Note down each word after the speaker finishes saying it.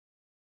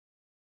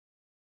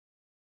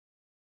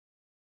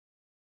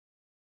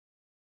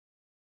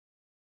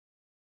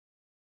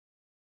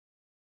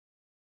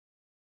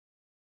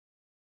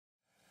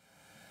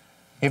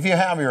If you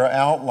have your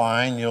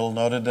outline, you'll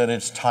notice that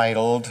it's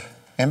titled,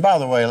 and by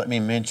the way, let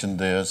me mention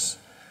this.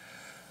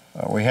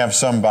 We have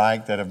some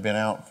bike that have been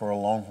out for a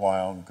long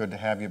while. Good to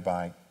have you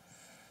back.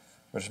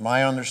 But it's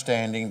my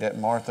understanding that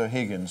Martha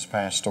Higgins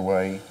passed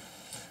away.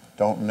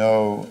 Don't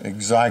know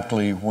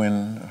exactly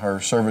when her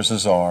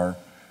services are,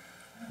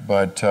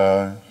 but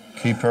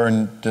keep her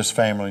and this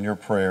family in your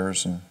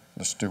prayers, and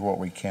let's do what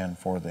we can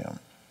for them.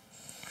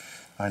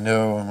 I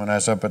know when I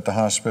was up at the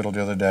hospital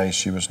the other day,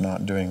 she was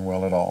not doing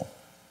well at all.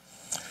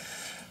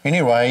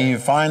 Anyway, you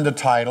find the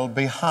title,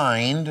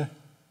 Behind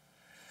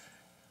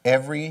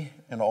Every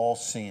and All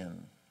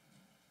Sin.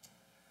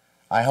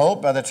 I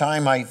hope by the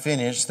time I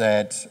finish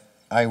that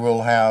I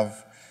will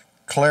have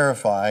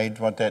clarified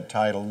what that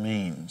title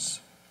means.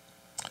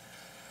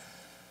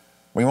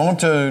 We want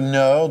to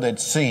know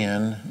that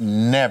sin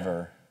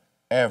never,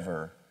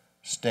 ever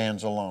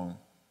stands alone.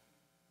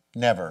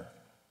 Never.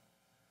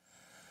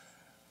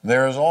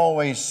 There is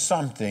always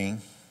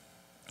something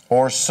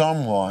or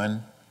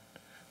someone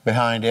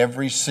behind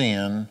every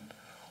sin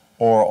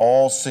or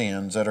all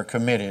sins that are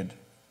committed.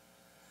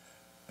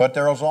 But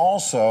there is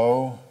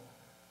also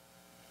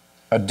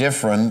a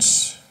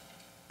difference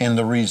in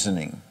the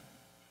reasoning.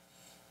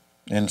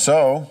 And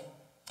so,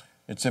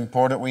 it's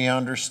important we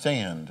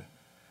understand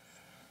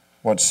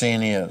what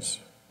sin is.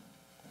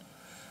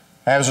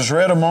 As was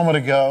read a moment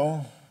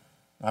ago,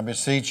 I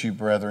beseech you,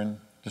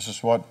 brethren, this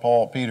is what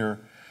Peter,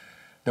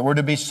 that we're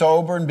to be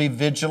sober and be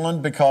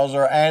vigilant because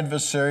our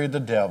adversary, the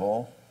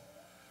devil,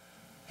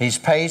 he's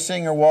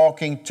pacing or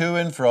walking to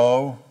and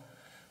fro,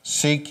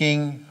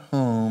 seeking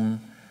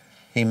whom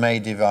he may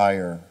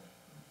devour.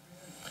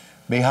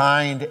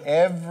 Behind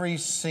every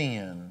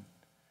sin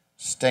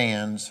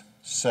stands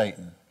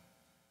Satan.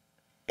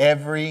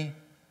 Every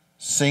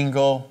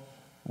single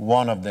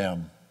one of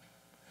them.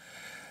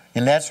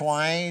 And that's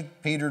why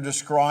Peter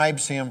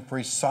describes him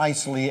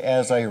precisely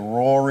as a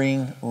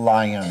roaring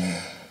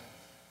lion,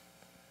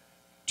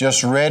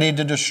 just ready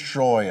to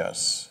destroy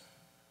us,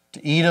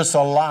 to eat us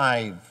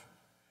alive.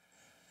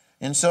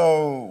 And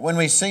so when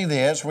we see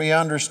this, we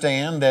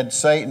understand that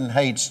Satan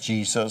hates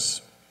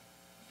Jesus.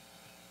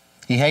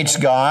 He hates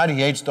God. He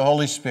hates the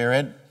Holy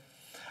Spirit.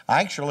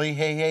 Actually,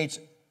 he hates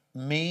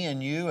me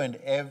and you and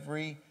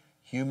every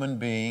human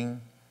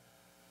being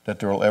that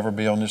there will ever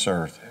be on this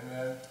earth.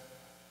 Amen.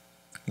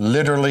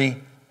 Literally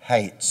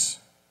hates.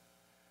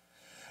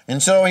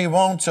 And so he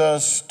wants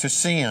us to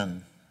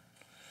sin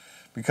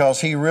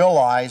because he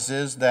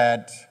realizes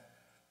that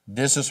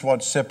this is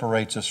what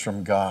separates us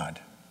from God.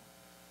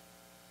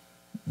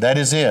 That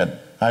is it.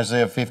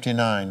 Isaiah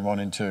 59, 1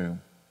 and 2.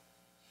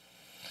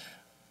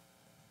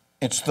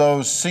 It's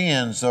those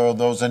sins or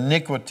those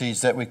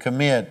iniquities that we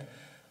commit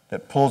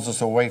that pulls us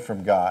away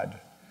from God.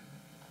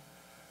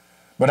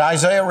 But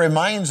Isaiah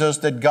reminds us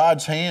that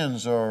God's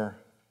hands are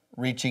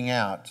reaching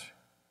out.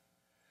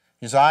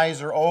 His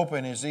eyes are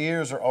open, his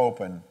ears are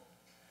open.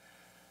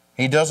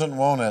 He doesn't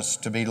want us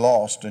to be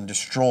lost and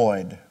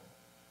destroyed.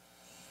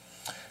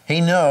 He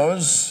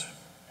knows,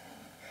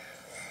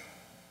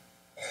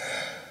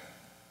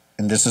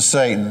 and this is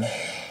Satan,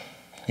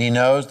 he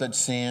knows that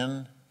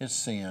sin is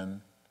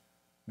sin,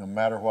 no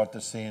matter what the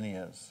sin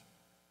is.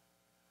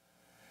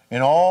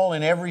 And all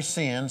and every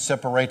sin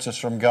separates us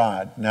from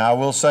God. Now I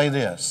will say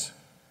this.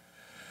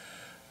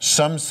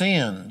 Some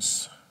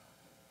sins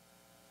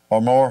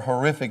are more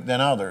horrific than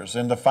others,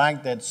 and the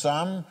fact that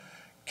some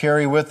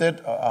carry with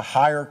it a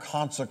higher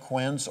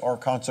consequence or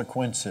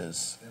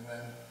consequences.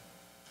 Amen.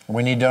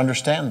 We need to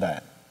understand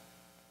that.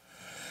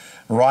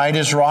 Right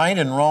is right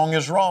and wrong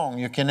is wrong.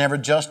 You can never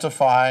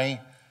justify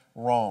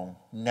wrong.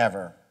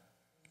 Never.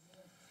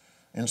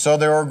 And so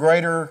there are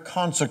greater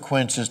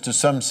consequences to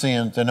some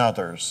sins than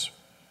others.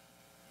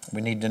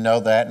 We need to know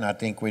that, and I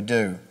think we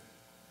do.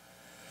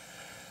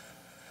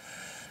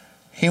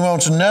 He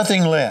wants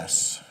nothing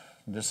less,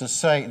 this is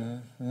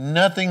Satan,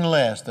 nothing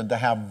less than to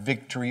have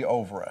victory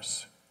over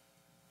us.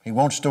 He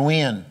wants to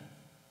win.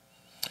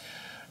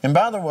 And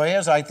by the way,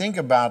 as I think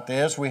about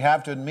this, we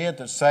have to admit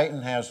that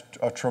Satan has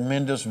a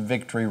tremendous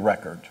victory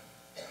record.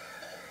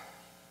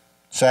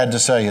 Sad to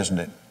say, isn't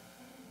it?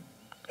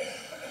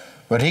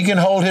 But he can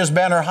hold his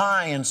banner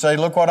high and say,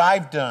 look what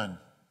I've done.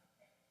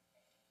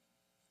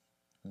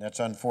 And that's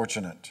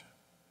unfortunate.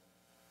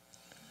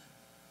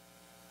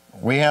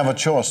 We have a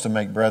choice to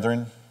make,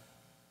 brethren.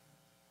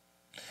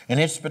 And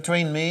it's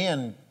between me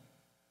and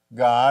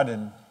God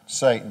and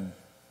Satan.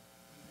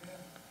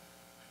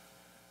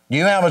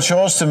 You have a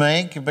choice to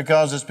make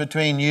because it's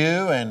between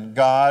you and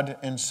God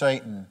and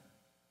Satan.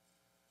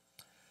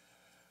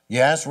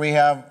 Yes, we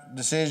have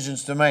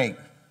decisions to make.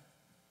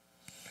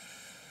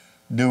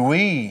 Do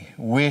we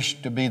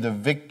wish to be the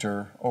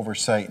victor over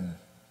Satan?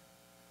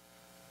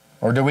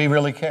 Or do we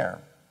really care?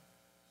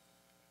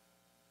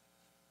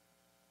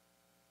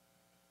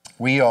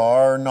 We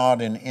are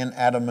not an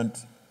inanimate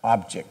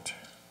object.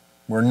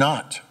 We're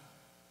not.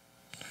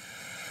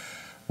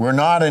 We're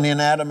not an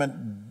inanimate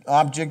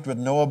object with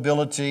no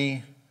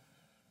ability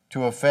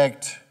to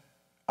affect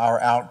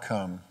our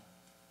outcome.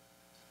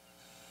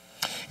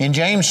 In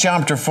James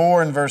chapter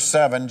 4 and verse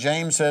 7,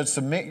 James says,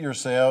 submit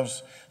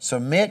yourselves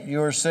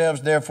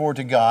therefore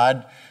to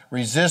God,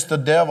 resist the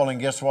devil, and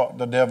guess what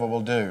the devil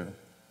will do?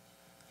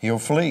 He'll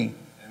flee.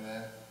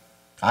 Amen.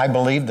 I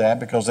believe that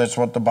because that's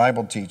what the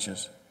Bible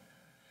teaches.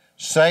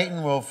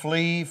 Satan will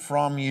flee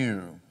from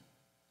you.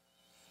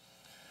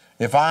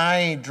 If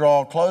I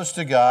draw close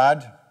to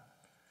God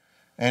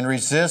and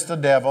resist the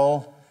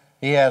devil,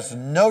 he has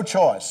no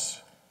choice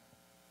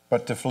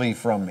but to flee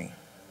from me. Amen.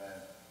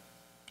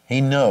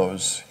 He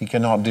knows he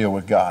cannot deal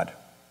with God.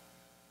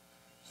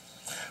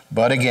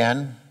 But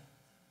again,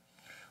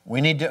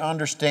 we need to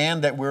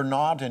understand that we're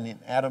not an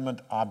inanimate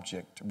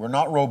object. We're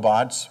not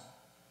robots.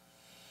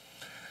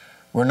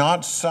 We're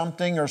not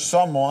something or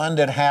someone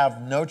that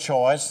have no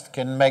choice,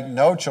 can make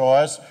no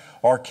choice,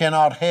 or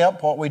cannot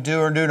help what we do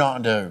or do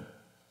not do,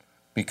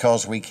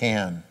 because we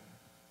can.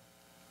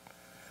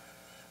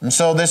 And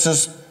so this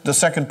is the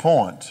second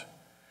point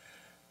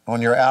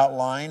on your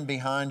outline.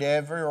 Behind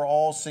every or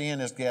all sin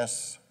is,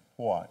 guess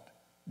what?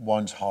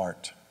 One's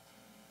heart.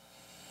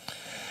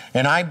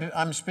 And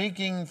I'm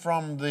speaking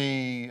from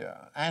the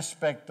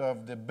aspect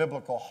of the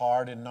biblical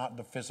heart and not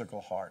the physical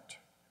heart.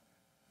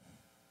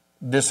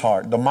 This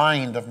heart, the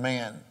mind of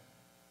man.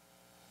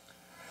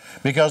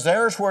 Because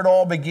there's where it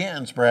all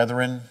begins,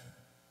 brethren.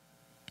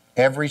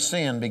 Every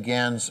sin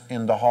begins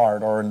in the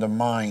heart or in the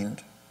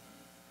mind.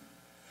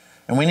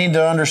 And we need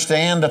to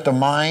understand that the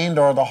mind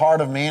or the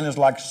heart of man is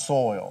like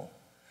soil.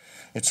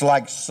 It's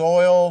like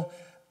soil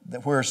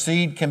where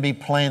seed can be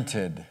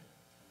planted.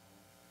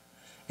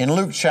 In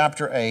Luke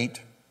chapter 8,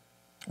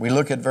 we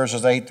look at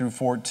verses 8 through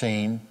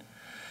 14.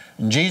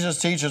 And Jesus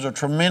teaches a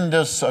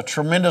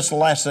tremendous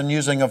lesson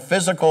using a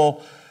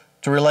physical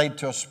to relate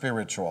to a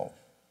spiritual.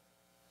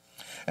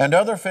 And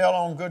other fell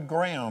on good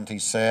ground, he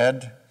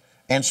said,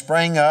 and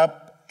sprang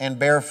up and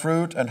bare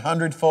fruit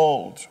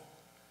 100-fold.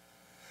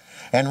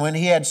 And when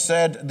he had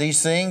said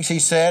these things, he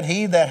said,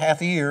 he that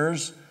hath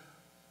ears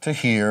to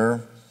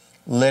hear,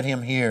 let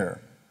him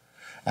hear.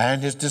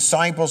 And his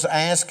disciples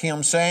asked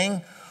him,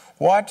 saying,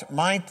 what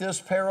might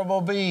this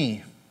parable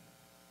be?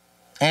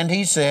 And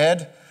he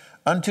said,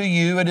 unto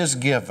you it is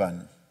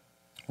given,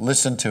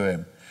 listen to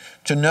him,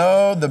 to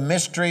know the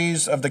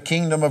mysteries of the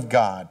kingdom of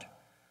God,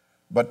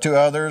 but to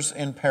others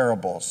in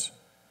parables,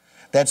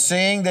 that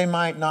seeing they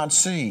might not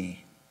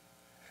see,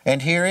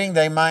 and hearing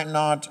they might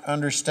not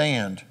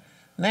understand.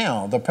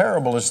 Now, the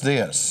parable is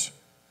this.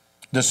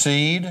 The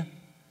seed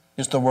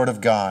is the word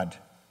of God.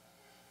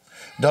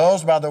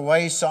 Those by the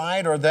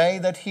wayside are they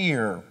that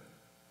hear.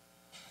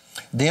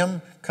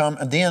 Then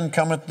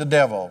cometh the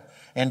devil,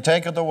 and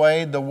taketh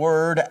away the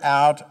word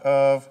out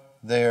of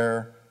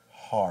their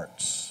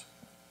hearts.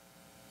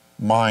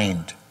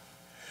 Mind.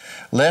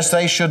 Lest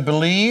they should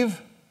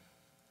believe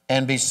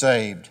and be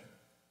saved.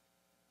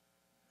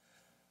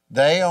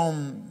 They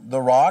on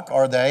the rock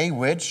are they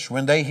which,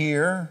 when they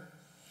hear,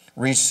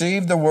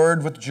 receive the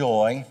word with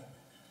joy,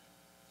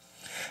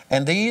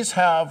 and these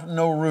have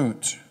no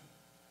root,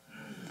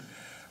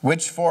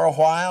 which for a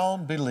while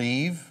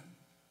believe,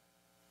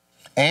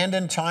 and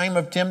in time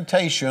of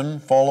temptation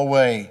fall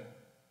away.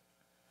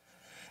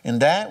 And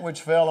that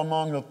which fell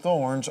among the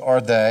thorns are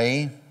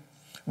they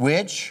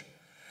which,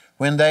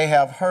 when they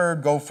have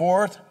heard, go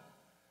forth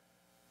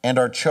and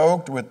are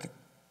choked with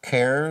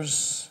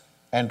cares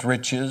and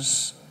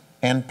riches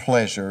and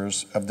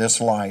pleasures of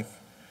this life,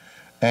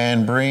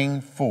 and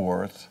bring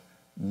forth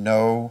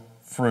no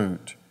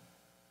fruit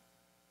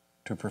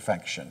to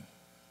perfection.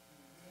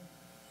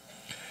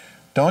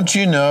 Don't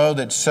you know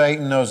that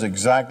Satan knows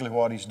exactly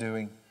what he's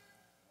doing?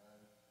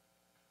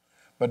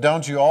 But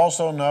don't you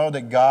also know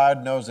that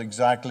God knows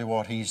exactly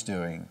what he's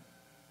doing?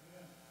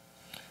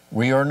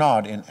 We are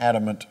not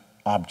inanimate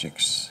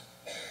objects.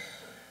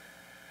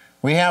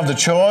 We have the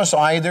choice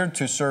either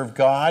to serve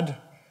God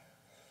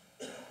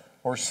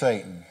or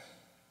Satan.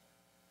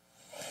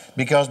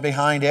 Because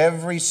behind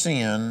every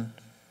sin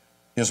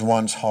is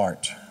one's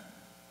heart.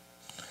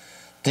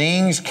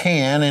 Things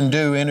can and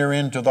do enter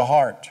into the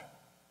heart.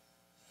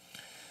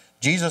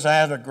 Jesus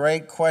asked a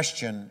great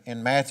question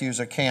in Matthew's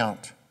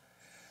account,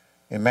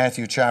 in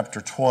Matthew chapter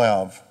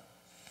 12.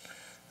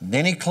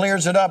 Then he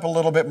clears it up a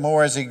little bit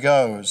more as he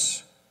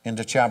goes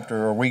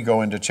into we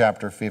go into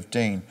chapter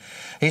 15.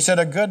 He said,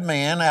 a good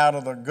man out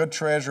of the good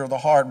treasure of the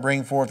heart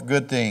bring forth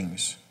good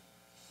things.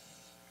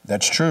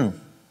 That's true.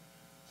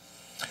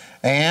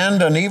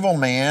 And an evil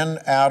man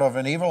out of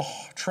an evil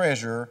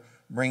treasure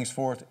brings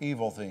forth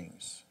evil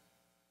things.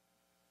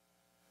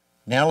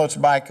 Now let's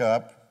back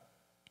up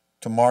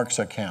to Mark's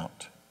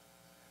account.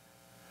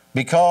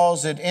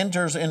 Because it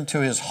enters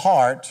into his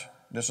heart,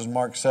 this is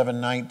Mark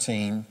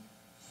 7:19,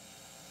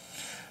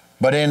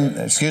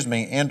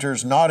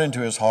 enters not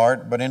into his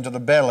heart, but into the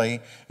belly,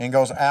 and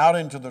goes out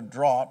into the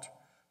draught,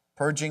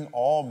 purging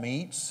all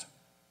meats.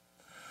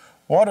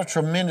 What a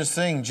tremendous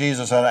thing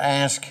Jesus had to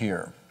ask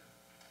here.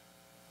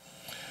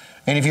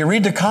 And if you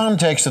read the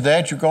context of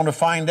that, you're going to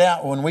find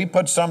out when we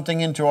put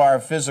something into our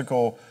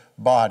physical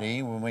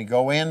body, when we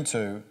go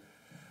into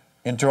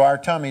our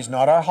tummies,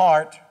 not our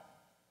heart,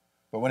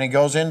 But when it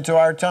goes into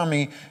our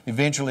tummy,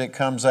 eventually it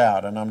comes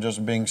out, and I'm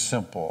just being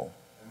simple.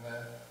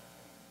 Amen.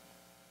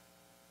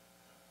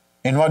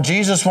 And what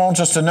Jesus wants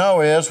us to know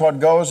is what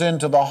goes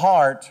into the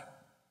heart,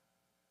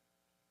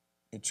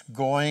 it's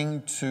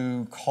going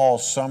to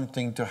cause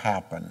something to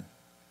happen.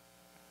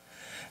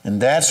 And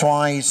that's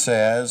why he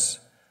says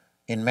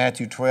in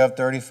Matthew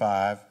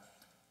 12:35,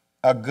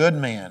 a good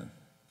man,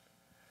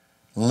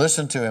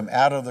 listen to him,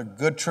 out of the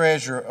good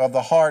treasure of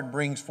the heart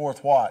brings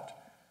forth what?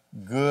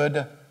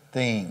 Good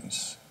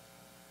things.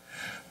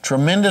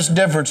 Tremendous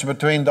difference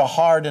between the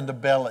heart and the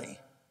belly.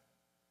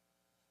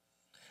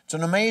 It's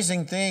an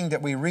amazing thing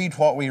that we read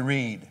what we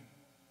read.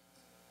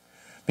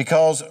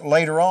 Because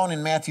later on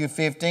in Matthew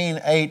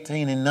 15,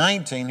 18, and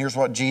 19, here's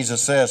what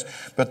Jesus says.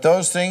 But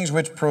those things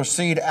which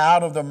proceed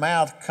out of the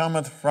mouth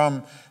come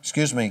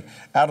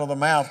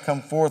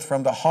forth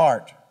from the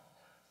heart.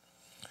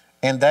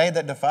 And they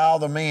that defile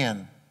the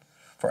man.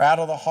 For out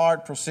of the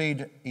heart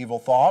proceed evil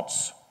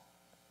thoughts.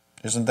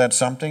 Isn't that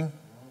something?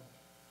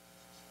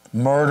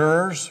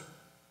 Murderers,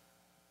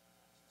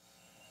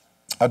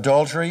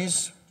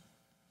 adulteries,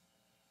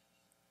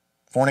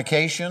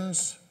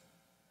 fornications,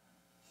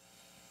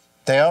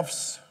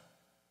 thefts,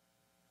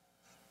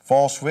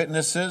 false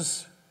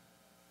witnesses,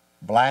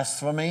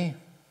 blasphemy.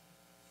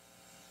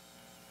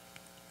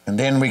 And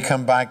then we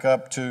come back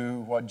up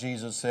to what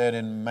Jesus said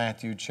in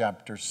Matthew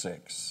chapter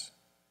 6.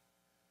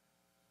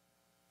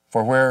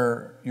 For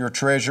where your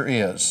treasure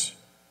is,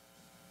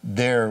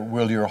 there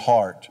will your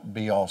heart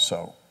be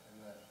also.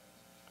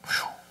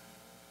 Whew.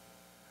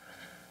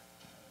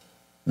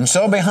 And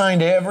so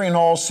behind every and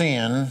all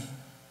sin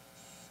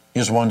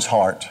is one's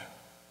heart.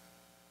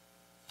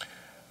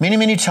 Many,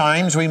 many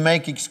times we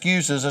make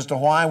excuses as to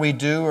why we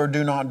do or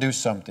do not do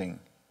something.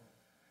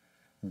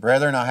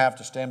 Brethren, I have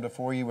to stand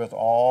before you with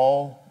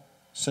all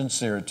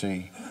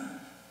sincerity.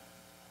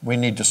 We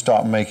need to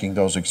stop making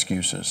those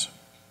excuses.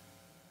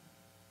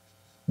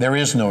 There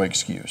is no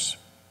excuse.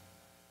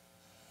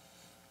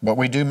 But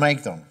we do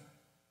make them.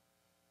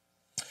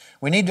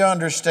 We need to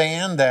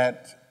understand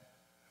that,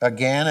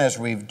 again, as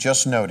we've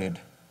just noted,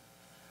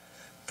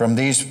 from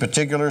these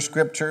particular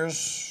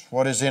scriptures,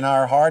 what is in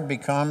our heart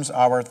becomes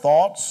our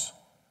thoughts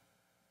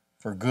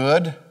for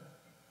good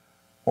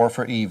or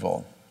for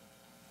evil.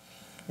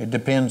 It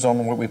depends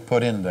on what we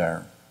put in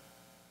there.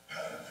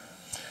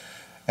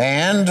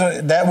 And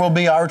that will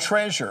be our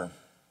treasure.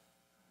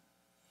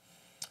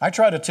 I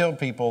try to tell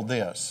people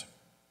this.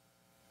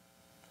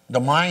 The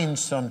mind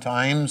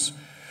sometimes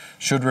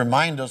should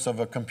remind us of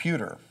a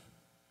computer.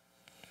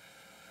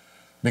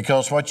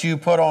 Because what you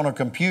put on a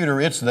computer,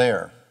 it's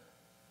there.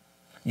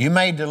 You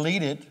may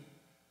delete it,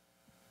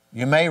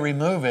 you may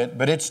remove it,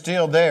 but it's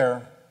still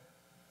there.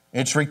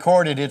 It's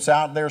recorded, it's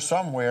out there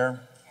somewhere.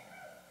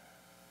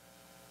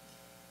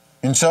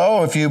 And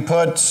so if you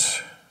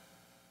put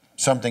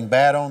something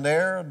bad on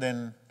there,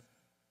 then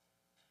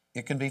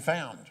it can be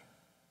found.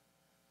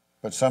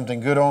 Put something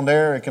good on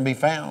there, it can be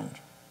found.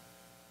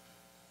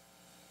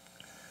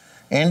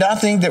 And I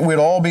think that we'd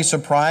all be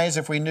surprised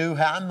if we knew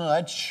how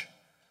much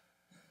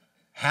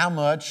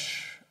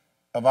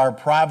of our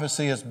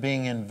privacy is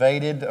being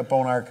invaded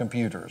upon our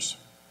computers.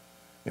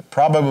 It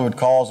probably would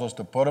cause us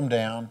to put them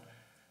down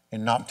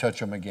and not touch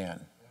them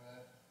again.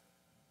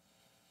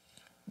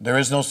 There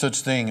is no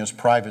such thing as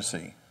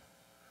privacy.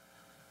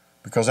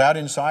 Because out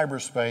in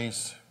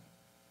cyberspace,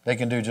 they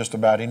can do just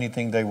about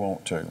anything they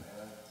want to.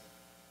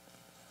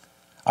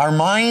 Our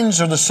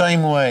minds are the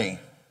same way.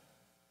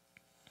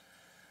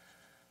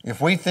 If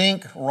we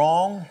think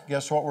wrong,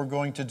 guess what we're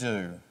going to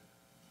do?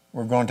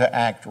 We're going to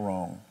act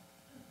wrong.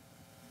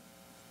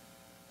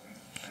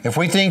 If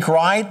we think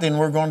right, then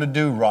we're going to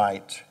do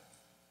right.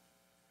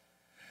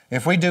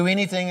 If we do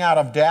anything out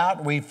of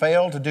doubt, we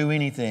fail to do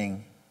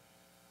anything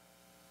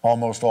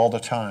almost all the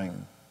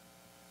time.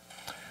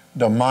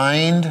 The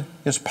mind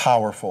is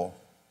powerful,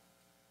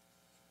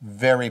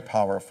 very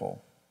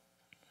powerful.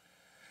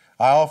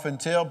 I often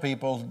tell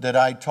people that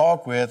I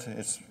talk with,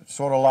 it's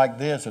sort of like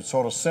this, it's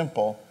sort of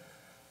simple.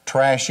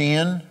 Trash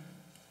in,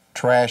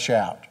 trash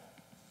out.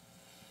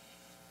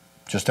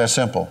 Just that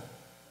simple.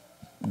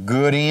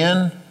 Good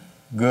in,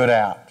 good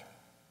out.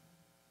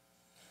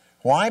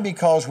 Why?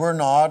 Because we're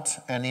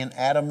not an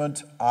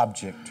inanimate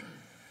object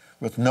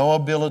with no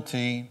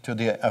ability to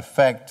the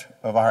effect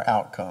of our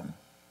outcome.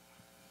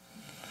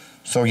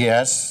 So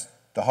yes,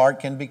 the heart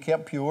can be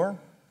kept pure,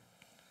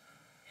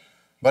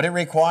 but it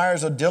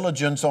requires a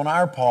diligence on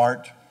our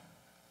part.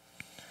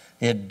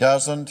 It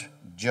doesn't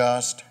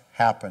just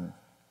happen.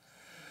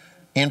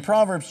 In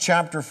Proverbs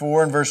chapter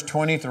 4 and verse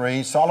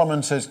 23,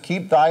 Solomon says,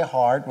 keep thy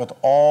heart with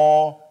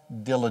all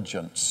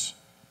diligence,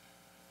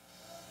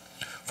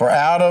 for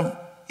out of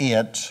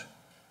it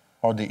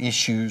are the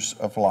issues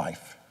of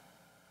life.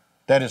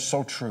 That is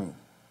so true.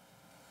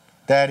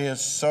 That is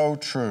so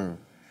true.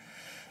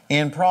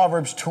 In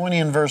Proverbs 20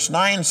 and verse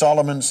 9,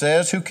 Solomon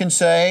says, who can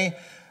say,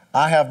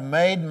 I have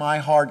made my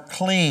heart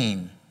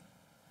clean.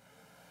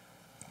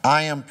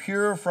 I am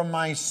pure from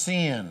my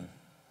sin.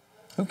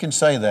 Who can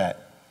say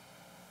that?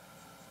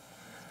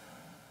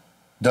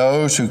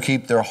 Those who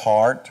keep their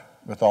heart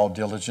with all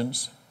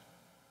diligence.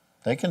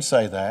 They can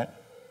say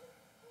that.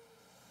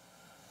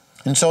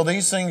 And so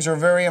these things are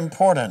very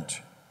important.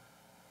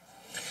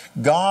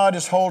 God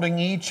is holding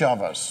each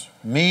of us,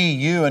 me,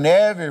 you, and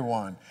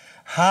everyone,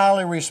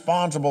 highly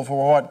responsible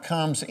for what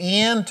comes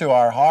into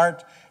our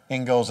heart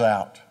and goes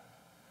out.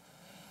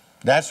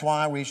 That's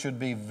why we should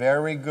be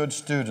very good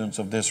students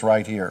of this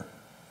right here.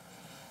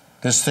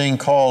 This thing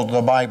called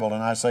the Bible,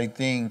 and I say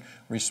thing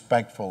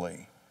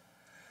respectfully.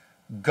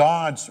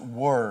 God's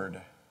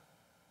Word.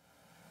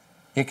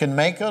 It can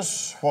make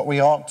us what we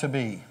ought to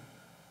be.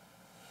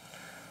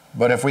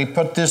 But if we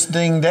put this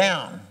thing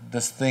down,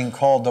 this thing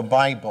called the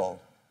Bible,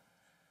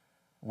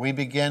 we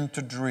begin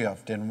to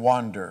drift and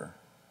wander.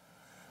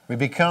 We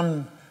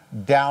become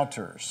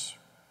doubters,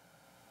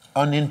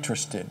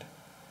 uninterested.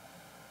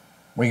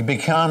 We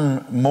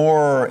become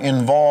more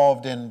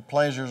involved in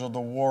pleasures of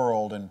the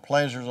world and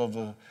pleasures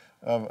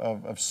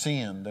of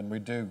sin than we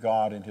do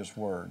God and His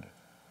Word.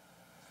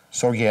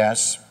 So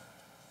yes,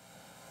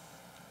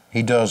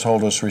 He does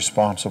hold us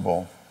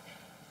responsible.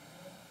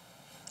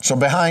 So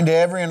behind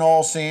every and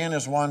all sin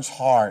is one's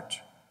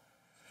heart.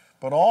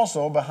 But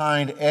also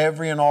behind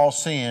every and all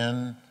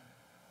sin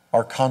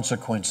are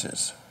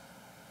consequences.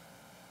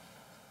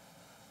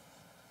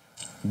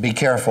 Be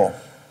careful.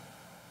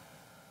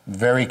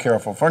 Very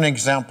careful. For an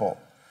example,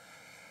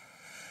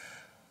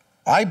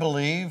 I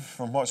believe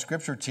from what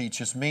Scripture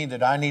teaches me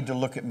that I need to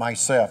look at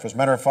myself. As a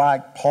matter of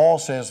fact, Paul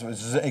says,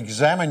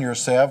 examine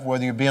yourself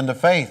whether you be in the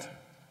faith.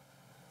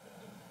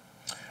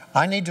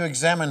 I need to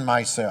examine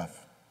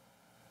myself.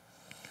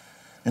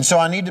 And so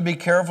I need to be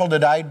careful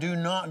that I do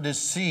not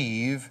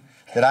deceive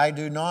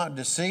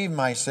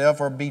myself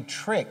or be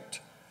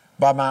tricked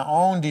by my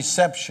own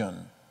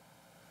deception.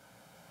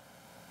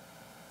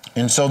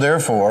 And so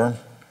therefore,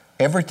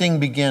 everything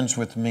begins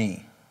with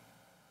me.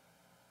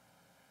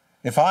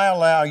 If I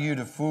allow you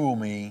to fool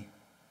me,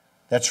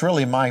 that's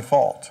really my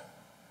fault.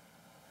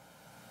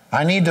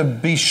 I need to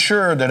be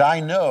sure that I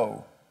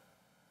know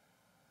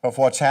of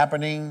what's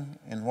happening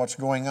and what's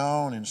going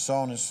on and so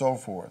on and so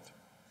forth.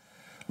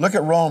 Look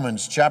at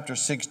Romans chapter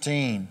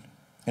 16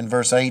 and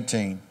verse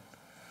 18.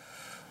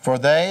 For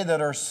they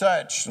that are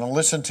such, and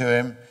listen to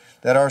him,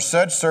 that are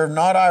such serve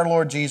not our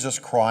Lord Jesus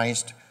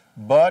Christ,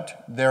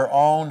 but their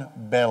own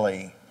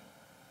belly.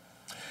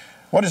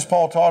 What is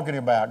Paul talking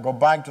about? Go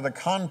back to the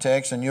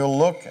context and you'll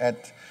look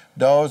at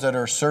those that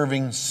are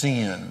serving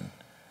sin.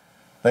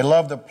 They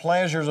love the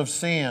pleasures of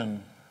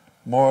sin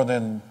more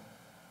than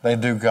they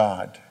do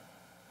God.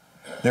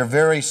 They're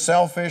very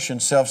selfish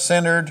and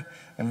self-centered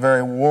and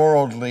very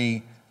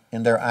worldly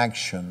in their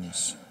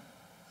actions.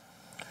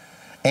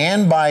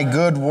 And by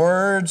good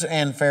words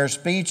and fair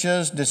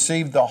speeches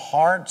deceive the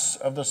hearts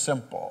of the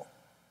simple.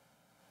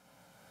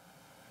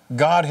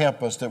 God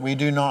help us that we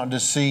do not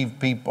deceive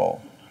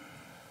people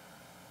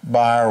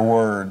by our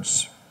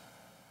words.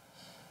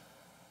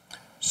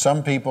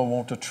 Some people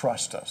want to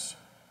trust us.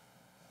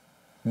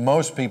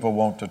 Most people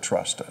want to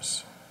trust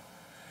us.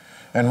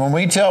 And when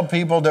we tell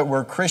people that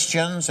we're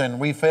Christians and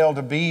we fail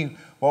to be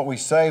what we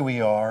say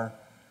we are,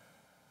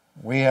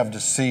 we have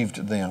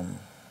deceived them.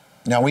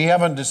 Now, we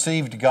haven't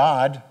deceived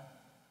God.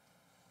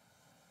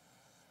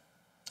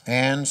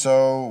 And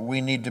so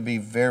we need to be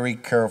very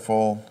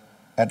careful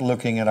at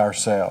looking at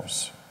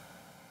ourselves.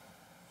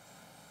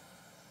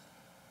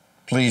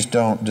 Please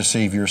don't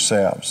deceive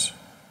yourselves.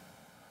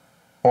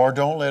 Or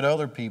don't let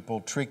other people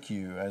trick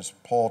you, as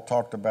Paul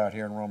talked about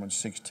here in Romans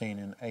 16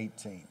 and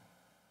 18.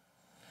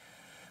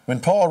 When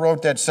Paul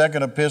wrote that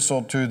second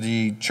epistle to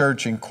the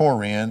church in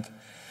Corinth,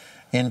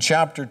 in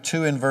chapter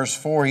 2 and verse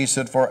 4, he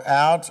said, for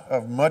out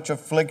of much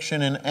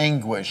affliction and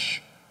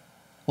anguish,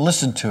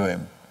 listen to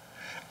him,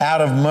 out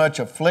of much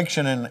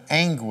affliction and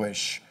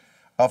anguish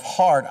of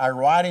heart, I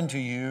write unto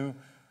you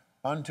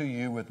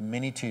with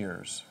many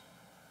tears.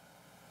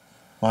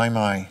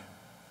 My.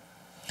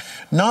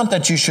 Not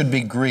that you should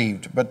be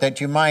grieved, but that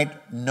you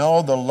might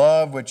know the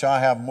love which I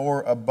have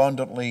more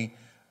abundantly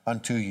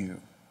unto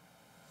you.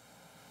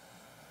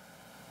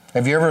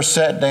 Have you ever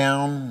sat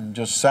down and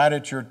just sat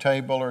at your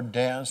table or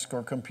desk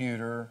or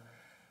computer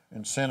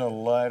and sent a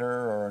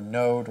letter or a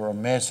note or a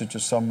message to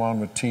someone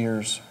with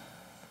tears,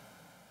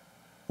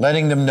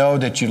 letting them know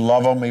that you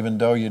love them even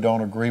though you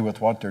don't agree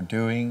with what they're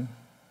doing?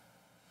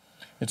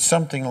 It's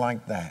something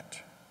like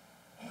that.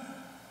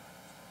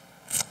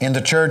 In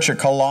the church at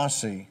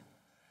Colossae,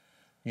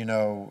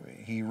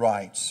 he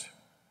writes,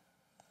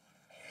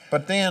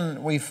 but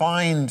then we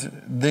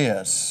find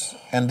this,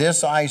 and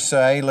this I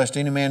say, lest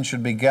any man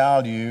should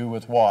beguile you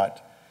with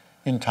what?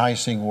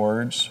 Enticing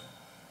words.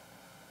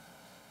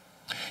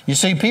 You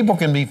see, people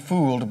can be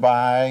fooled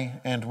by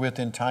and with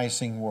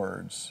enticing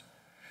words.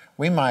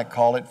 We might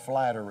call it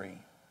flattery.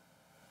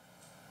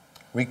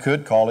 We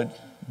could call it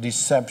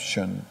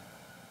deception.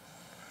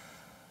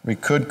 We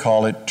could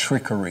call it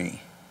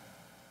trickery,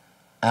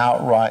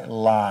 outright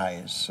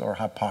lies, or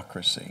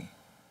hypocrisy.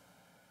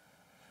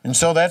 And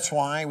so that's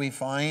why we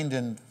find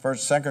in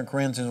 2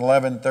 Corinthians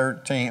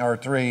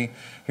 11:3,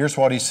 here's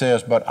what he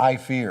says, but I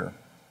fear,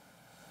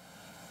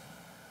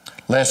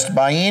 lest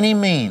by any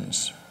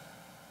means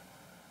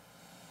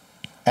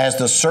As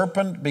the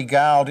serpent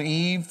beguiled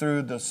Eve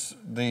through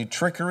the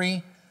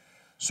trickery,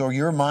 so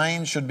your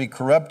mind should be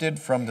corrupted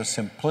from the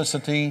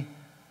simplicity.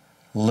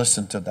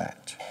 Listen to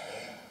that.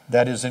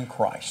 That is in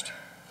Christ.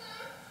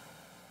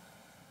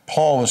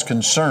 Paul was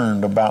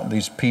concerned about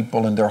these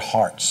people and their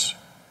hearts.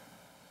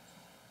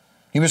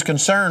 He was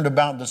concerned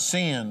about the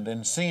sin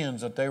and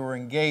sins that they were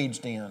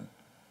engaged in,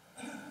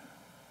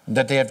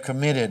 that they had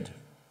committed,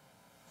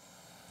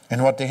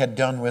 and what they had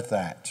done with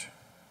that.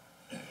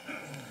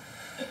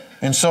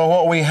 And so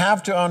what we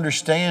have to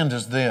understand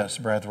is this,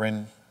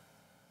 brethren.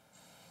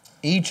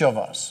 Each of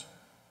us,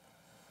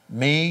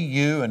 me,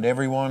 you, and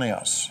everyone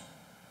else,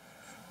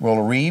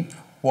 will reap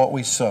what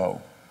we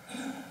sow.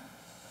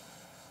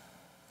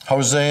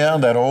 Hosea,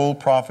 that old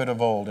prophet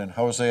of old, in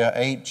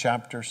Hosea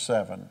chapter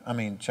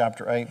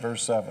 8,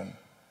 verse 7,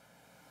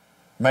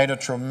 made a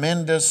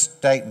tremendous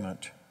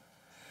statement,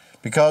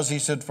 because he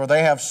said, "For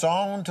they have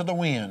sown to the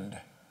wind,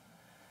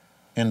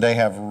 and they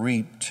have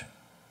reaped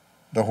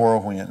the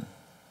whirlwind.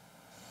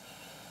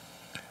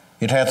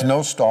 It hath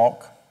no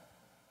stalk.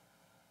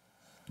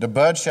 The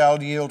bud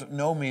shall yield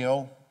no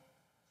meal.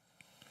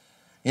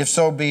 If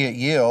so be it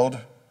yield,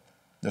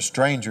 the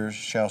strangers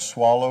shall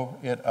swallow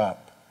it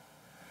up."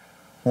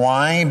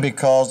 Why?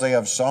 Because they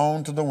have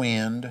sown to the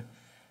wind,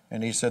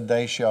 and he said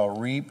they shall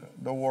reap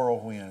the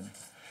whirlwind.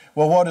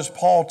 Well, what does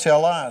Paul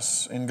tell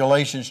us in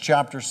Galatians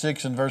chapter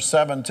 6 and verse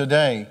 7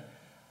 today?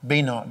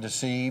 Be not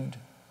deceived.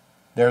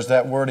 There's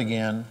that word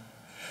again.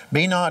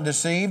 Be not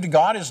deceived.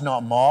 God is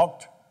not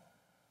mocked.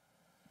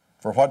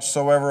 For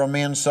whatsoever a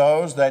man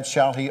sows, that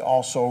shall he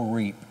also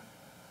reap.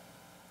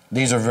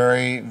 These are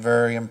very,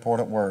 very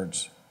important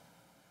words.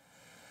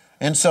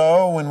 And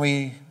so when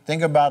we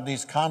think about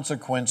these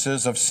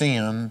consequences of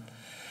sin,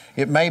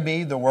 it may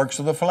be the works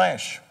of the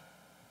flesh.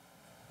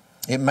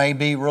 It may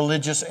be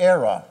religious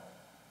error.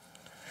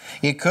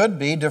 It could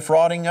be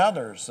defrauding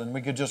others, and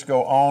we could just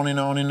go on and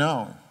on and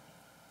on.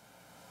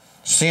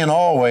 Sin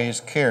always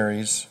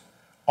carries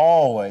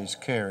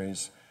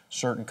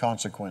certain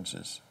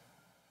consequences.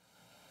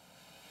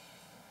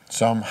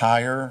 Some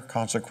higher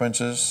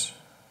consequences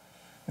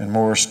and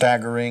more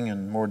staggering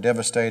and more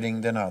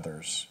devastating than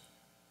others.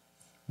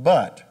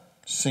 But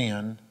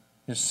sin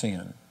is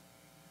sin.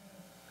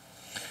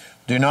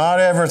 Do not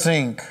ever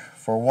think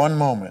for one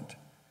moment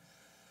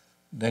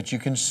that you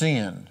can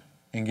sin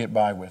and get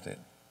by with it.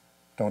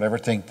 Don't ever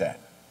think that.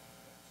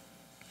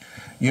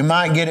 You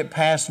might get it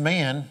past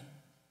man,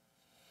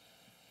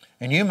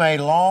 and you may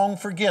long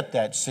forget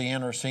that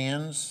sin or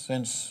sins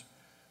since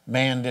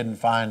man didn't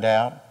find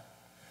out.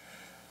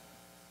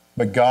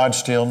 But God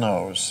still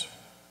knows,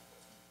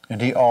 and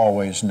He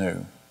always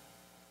knew.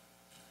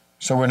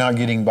 So we're not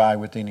getting by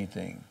with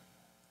anything.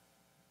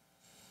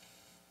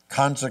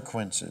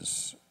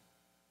 Consequences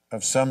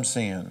of some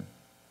sin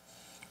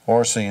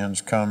or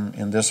sins come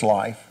in this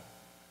life.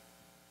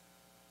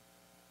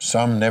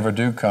 Some never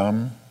do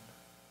come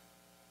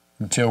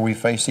until we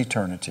face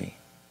eternity.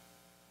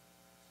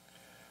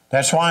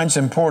 That's why it's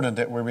important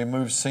that we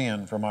remove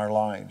sin from our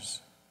lives.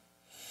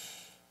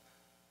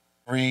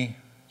 Every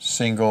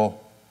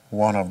single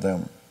one of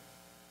them.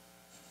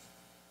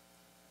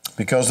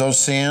 Because those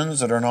sins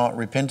that are not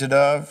repented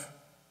of,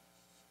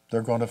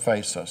 they're going to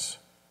face us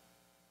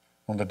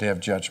on the day of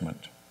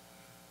judgment.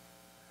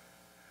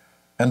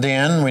 And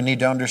then we need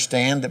to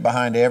understand that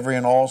behind every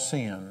and all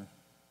sin,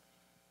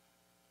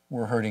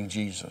 we're hurting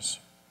Jesus.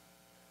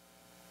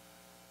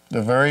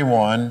 The very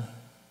one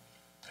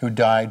who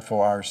died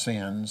for our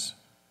sins,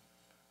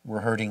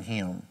 we're hurting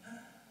Him.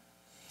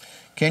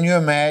 Can you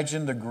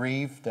imagine the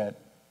grief that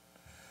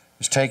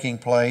is taking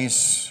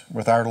place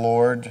with our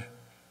Lord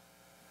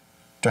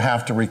to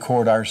have to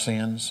record our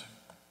sins?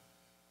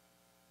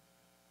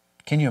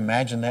 Can you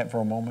imagine that for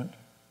a moment?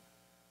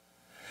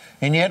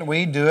 And yet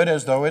we do it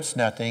as though it's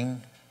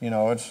nothing.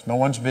 It's no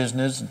one's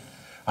business.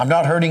 I'm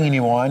not hurting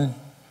anyone.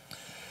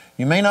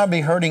 You may not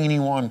be hurting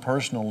anyone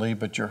personally,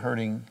 but you're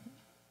hurting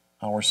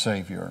our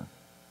Savior.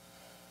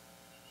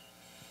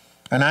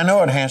 And I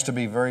know it has to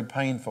be very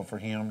painful for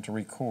Him to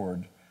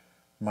record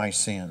my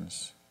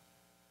sins.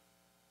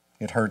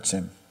 It hurts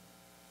Him.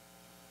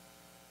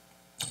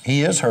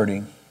 He is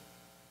hurting.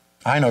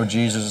 I know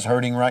Jesus is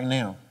hurting right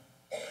now.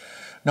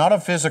 Not a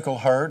physical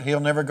hurt. He'll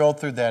never go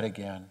through that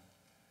again.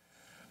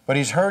 But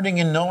He's hurting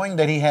in knowing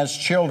that He has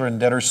children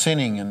that are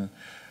sinning and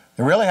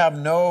they really have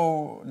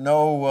no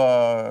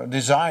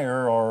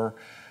desire or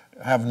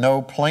have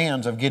no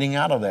plans of getting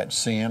out of that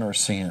sin or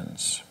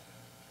sins.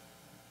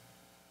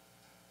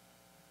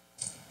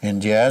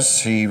 And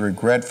yes, He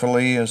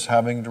regretfully is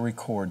having to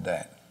record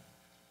that.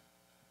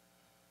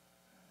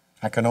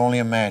 I can only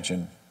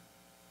imagine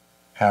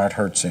how it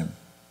hurts Him.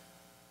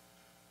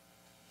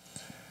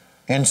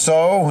 And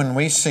so when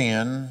we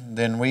sin,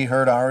 then we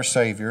hurt our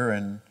Savior,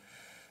 and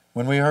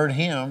when we hurt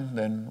Him,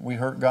 then we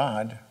hurt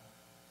God,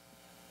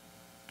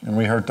 and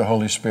we hurt the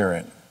Holy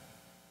Spirit.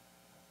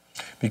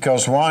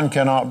 Because one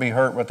cannot be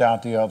hurt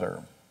without the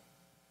other.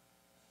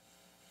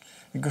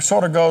 It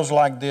sort of goes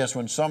like this: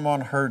 when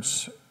someone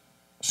hurts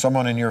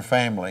someone in your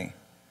family,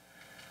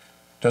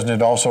 doesn't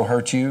it also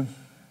hurt you?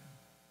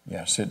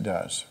 Yes, it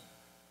does.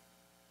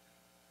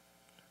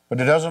 But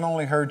it doesn't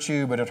only hurt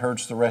you, but it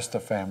hurts the rest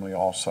of the family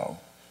also.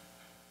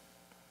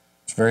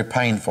 It's very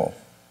painful.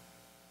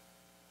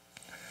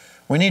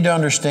 We need to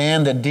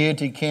understand that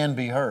deity can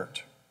be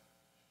hurt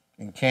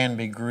and can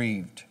be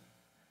grieved.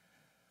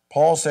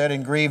 Paul said,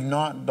 "And grieve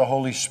not the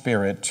Holy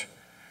Spirit,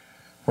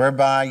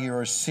 whereby you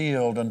are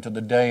sealed unto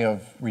the day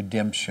of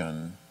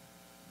redemption."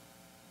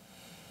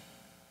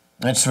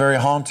 It's very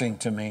haunting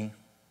to me,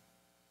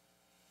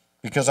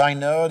 because I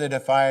know that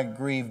if I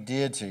grieve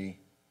deity,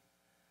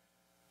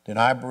 then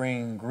I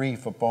bring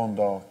grief upon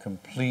the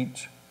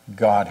complete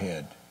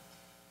Godhead.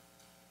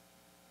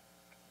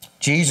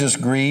 Jesus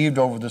grieved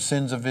over the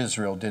sins of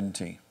Israel, didn't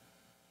he?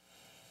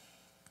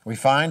 We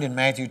find in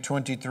Matthew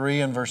 23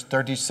 and verse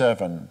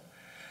 37,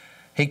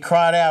 he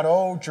cried out,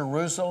 "O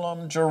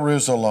Jerusalem,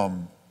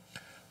 Jerusalem,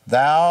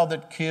 thou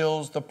that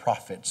kills the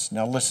prophets."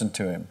 Now listen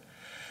to him.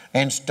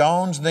 "And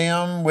stones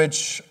them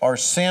which are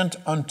sent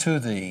unto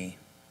thee.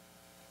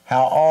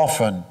 How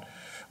often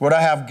would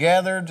I have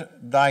gathered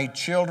thy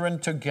children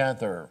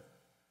together,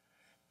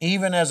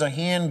 even as a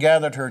hen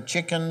gathered her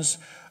chickens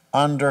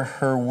under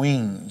her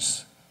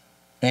wings,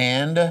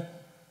 and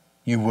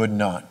you would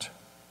not."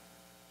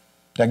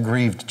 That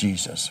grieved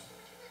Jesus,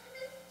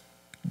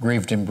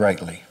 grieved him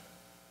greatly.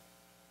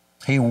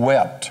 He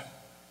wept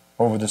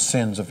over the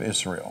sins of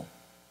Israel.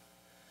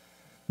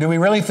 Do we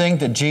really think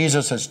that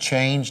Jesus has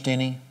changed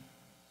any?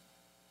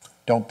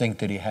 Don't think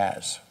that he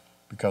has,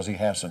 because he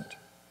hasn't.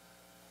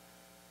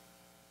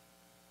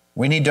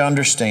 We need to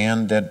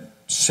understand that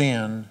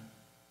sin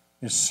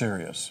is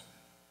serious.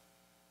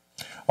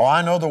 Oh,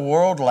 I know the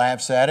world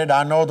laughs at it.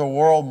 I know the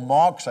world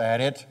mocks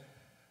at it.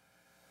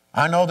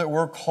 I know that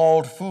we're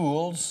called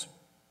fools,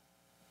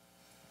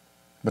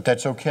 but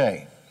that's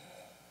okay.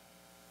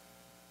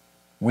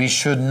 We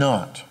should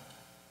not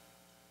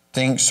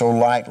think so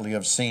lightly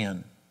of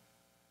sin.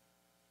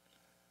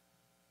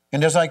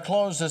 And as I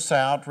close this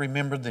out,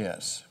 remember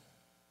this.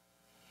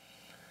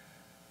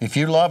 If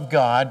you love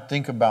God,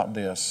 think about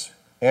this.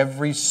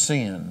 Every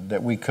sin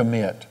that we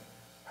commit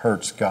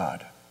hurts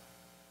God.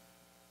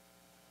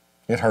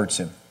 It hurts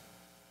Him.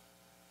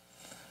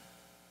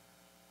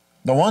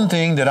 The one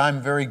thing that I'm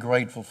very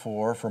grateful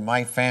for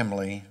my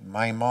family,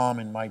 my mom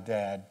and my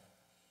dad,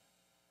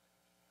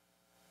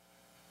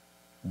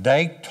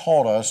 they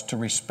taught us to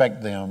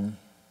respect them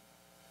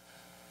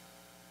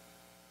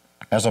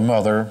as a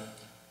mother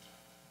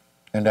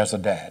and as a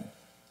dad.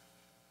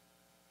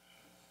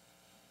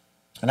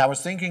 And I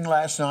was thinking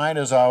last night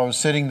as I was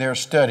sitting there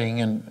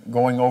studying and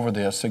going over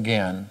this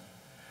again,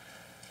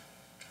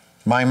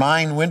 my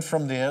mind went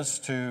from this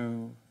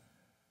to,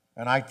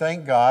 and I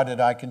thank God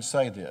that I can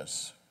say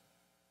this.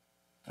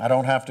 I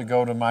don't have to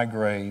go to my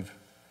grave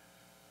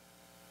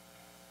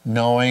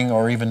knowing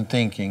or even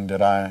thinking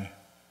that I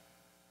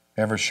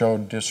ever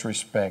showed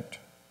disrespect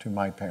to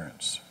my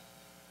parents.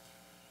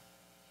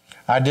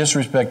 I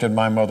disrespected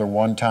my mother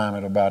one time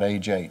at about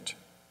age 8.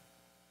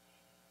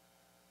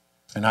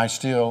 And I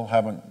still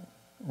haven't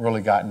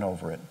really gotten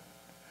over it.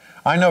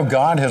 I know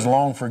God has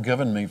long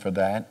forgiven me for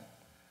that,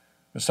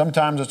 but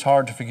sometimes it's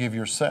hard to forgive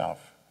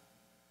yourself.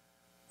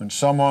 When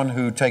someone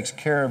who takes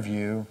care of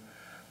you,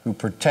 who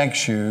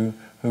protects you,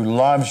 who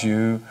loves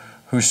you,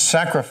 who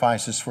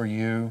sacrifices for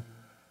you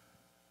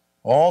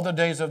all the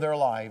days of their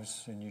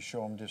lives, and you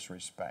show them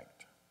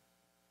disrespect.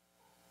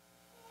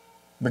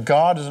 But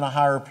God is in a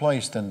higher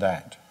place than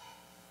that.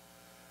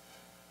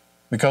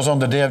 Because on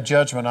the day of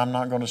judgment, I'm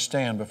not going to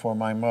stand before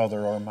my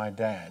mother or my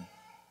dad.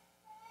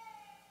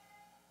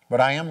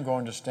 But I am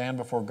going to stand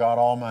before God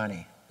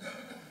Almighty.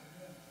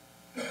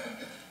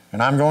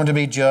 And I'm going to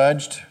be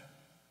judged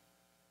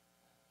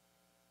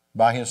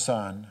by His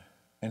Son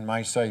and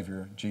my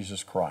Savior,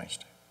 Jesus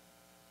Christ.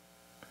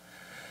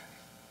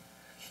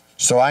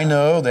 So I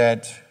know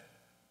that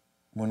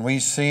when we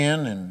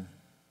sin and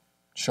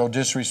show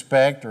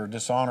disrespect or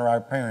dishonor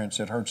our parents,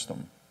 it hurts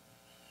them.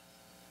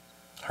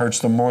 Hurts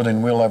them more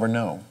than we'll ever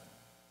know.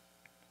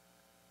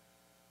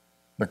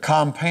 But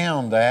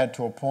compound that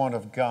to a point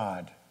of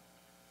God,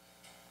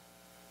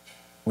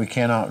 we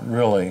cannot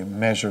really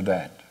measure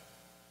that.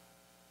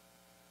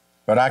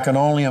 But I can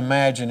only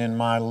imagine in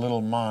my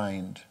little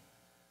mind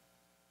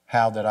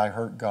how that I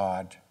hurt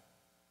God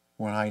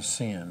when I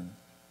sin.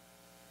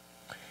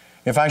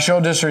 If I show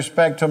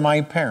disrespect to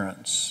my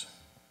parents,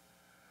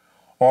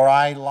 or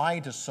I lie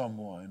to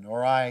someone,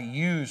 or I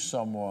use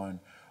someone,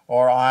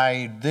 or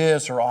I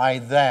this or I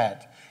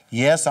that.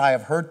 Yes, I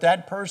have hurt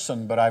that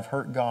person, but I've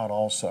hurt God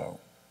also.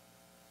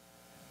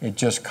 It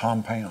just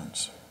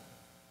compounds.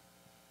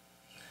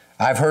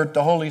 I've hurt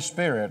the Holy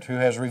Spirit, who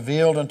has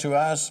revealed unto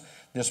us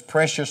this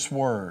precious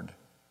word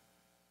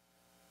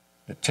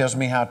that tells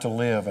me how to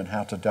live and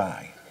how to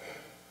die.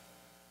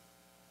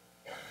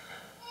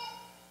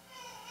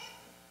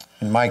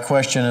 And my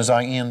question as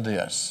I end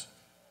this,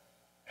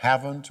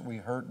 haven't we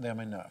hurt them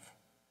enough?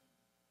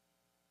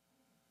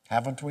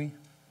 Haven't we?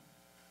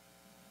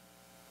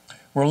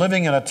 We're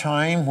living in a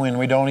time when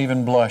we don't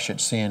even blush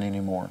at sin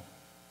anymore.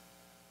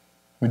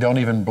 We don't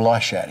even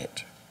blush at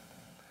it.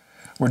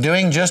 We're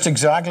doing just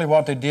exactly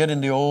what they did in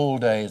the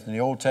old days, in the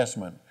Old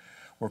Testament.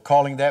 We're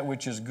calling that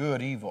which is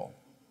good evil.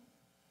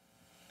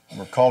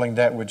 We're calling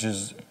that which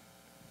is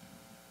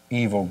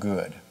evil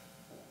good.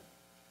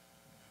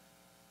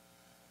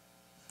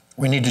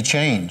 We need to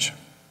change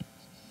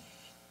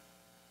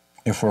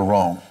if we're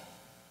wrong.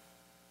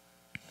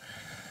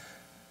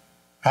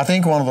 I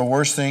think one of the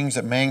worst things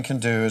that man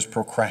can do is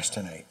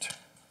procrastinate.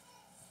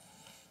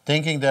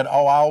 Thinking that,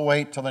 oh, I'll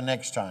wait till the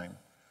next time.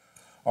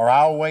 Or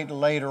I'll wait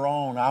later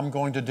on. I'm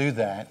going to do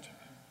that.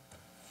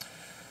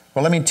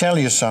 Well, let me tell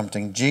you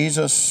something.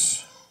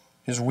 Jesus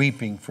is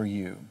weeping for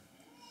you.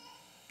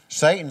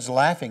 Satan's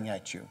laughing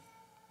at you.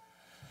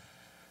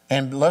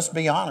 And let's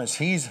be honest,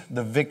 he's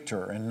the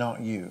victor and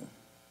not you.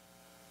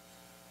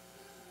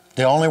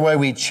 The only way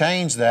we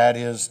change that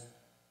is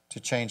to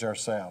change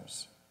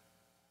ourselves.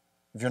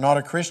 If you're not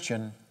a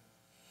Christian,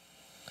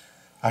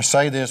 I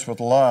say this with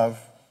love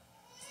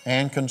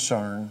and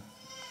concern.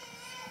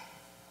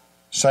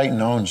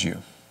 Satan owns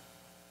you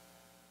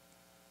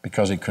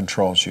because he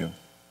controls you.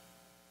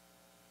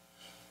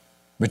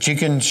 But you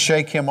can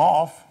shake him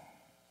off.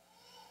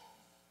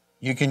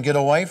 You can get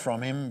away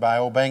from him by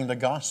obeying the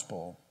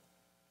gospel.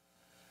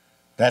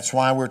 That's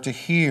why we're to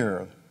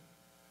hear.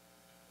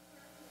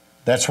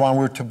 That's why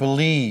we're to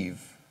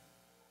believe.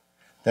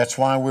 That's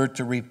why we're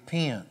to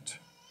repent.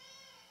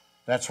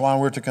 That's why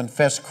we're to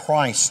confess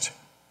Christ.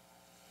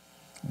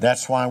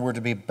 That's why we're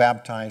to be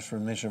baptized for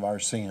the remission of our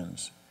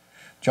sins.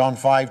 John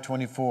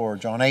 5:24,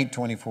 John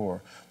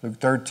 8:24, Luke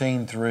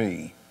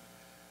 13:3,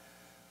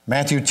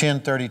 Matthew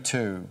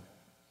 10:32,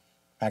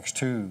 Acts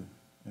 2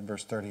 and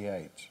verse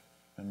 38,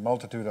 and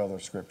multitude of other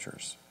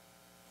scriptures.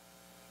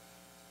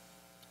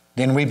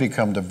 Then we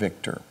become the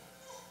victor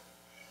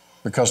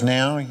because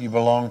now you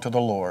belong to the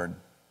Lord.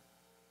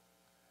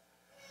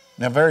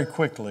 Now very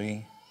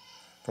quickly,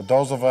 for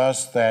those of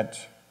us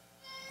that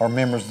are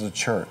members of the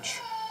church,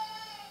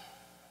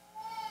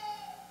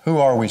 who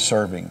are we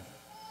serving?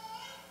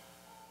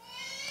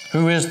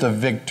 Who is the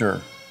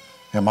victor?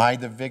 Am I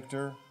the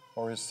victor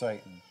or is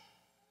Satan?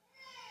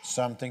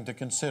 Something to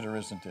consider,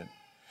 isn't it?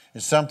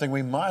 It's something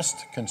we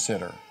must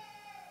consider.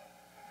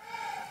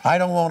 I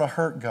don't want to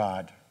hurt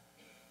God.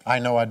 I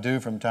know I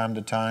do from time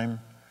to time,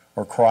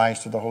 or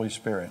Christ or the Holy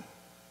Spirit.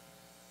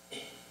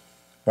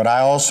 But I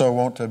also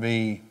want to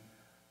be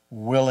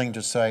willing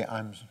to say,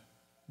 I'm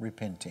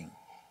repenting.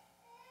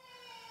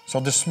 So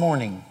this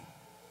morning,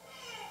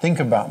 think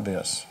about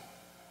this.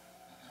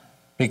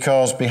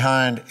 Because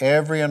behind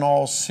every and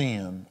all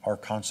sin are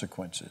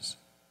consequences,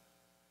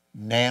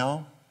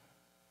 now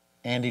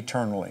and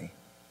eternally,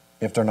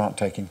 if they're not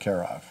taken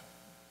care of.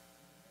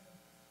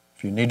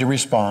 If you need to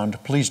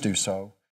respond, please do so.